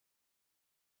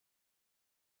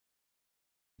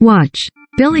Watch.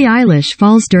 Billie Eilish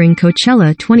falls during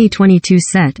Coachella 2022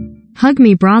 set. Hug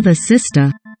me brother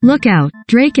sister. Look out,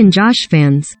 Drake and Josh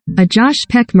fans. A Josh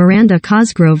Peck Miranda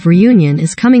Cosgrove reunion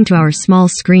is coming to our small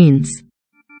screens.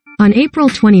 On April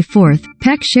 24th,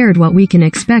 Peck shared what we can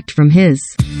expect from his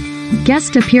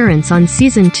guest appearance on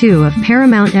Season 2 of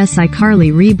Paramount's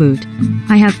iCarly reboot.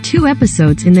 I have 2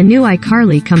 episodes in the new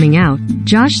iCarly coming out,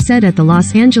 Josh said at the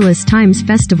Los Angeles Times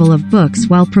Festival of Books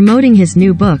while promoting his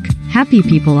new book, Happy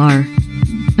People Are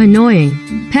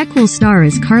Annoying. Peck will star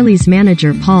as Carly's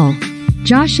manager Paul.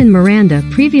 Josh and Miranda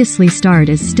previously starred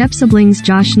as step-siblings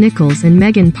Josh Nichols and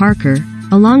Megan Parker,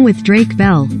 along with Drake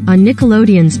Bell, on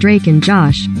Nickelodeon's Drake and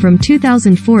Josh, from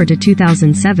 2004 to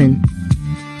 2007.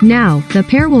 Now, the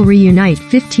pair will reunite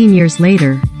 15 years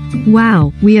later.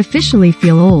 Wow, we officially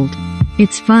feel old.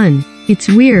 It's fun. It's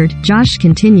weird, Josh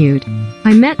continued.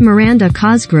 I met Miranda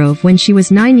Cosgrove when she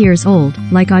was 9 years old,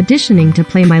 like auditioning to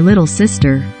play my little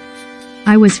sister.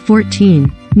 I was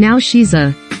 14. Now she's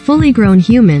a fully grown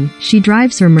human, she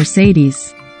drives her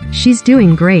Mercedes. She's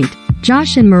doing great.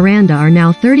 Josh and Miranda are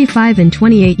now 35 and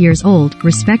 28 years old,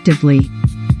 respectively.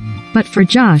 But for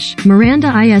Josh,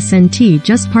 Miranda isn't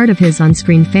just part of his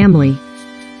on-screen family.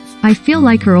 I feel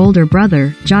like her older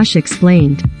brother, Josh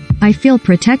explained. I feel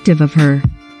protective of her.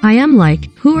 I am like,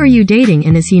 who are you dating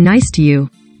and is he nice to you?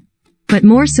 But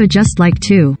more so just like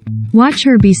to watch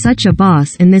her be such a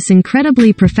boss and this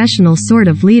incredibly professional sort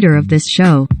of leader of this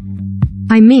show.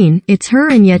 I mean, it's her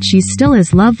and yet she's still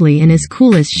as lovely and as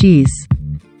cool as she's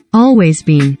always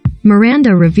been.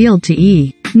 Miranda revealed to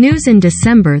E! News in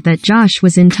December that Josh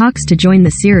was in talks to join the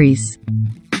series.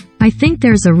 I think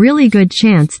there's a really good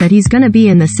chance that he's gonna be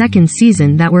in the 2nd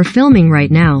season that we're filming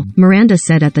right now, Miranda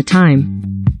said at the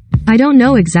time. I don't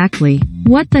know exactly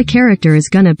what the character is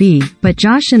gonna be, but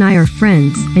Josh and I are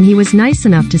friends, and he was nice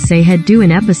enough to say he'd do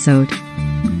an episode.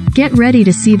 Get ready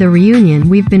to see the reunion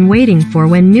we've been waiting for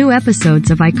when new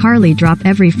episodes of iCarly drop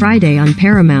every Friday on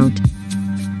Paramount.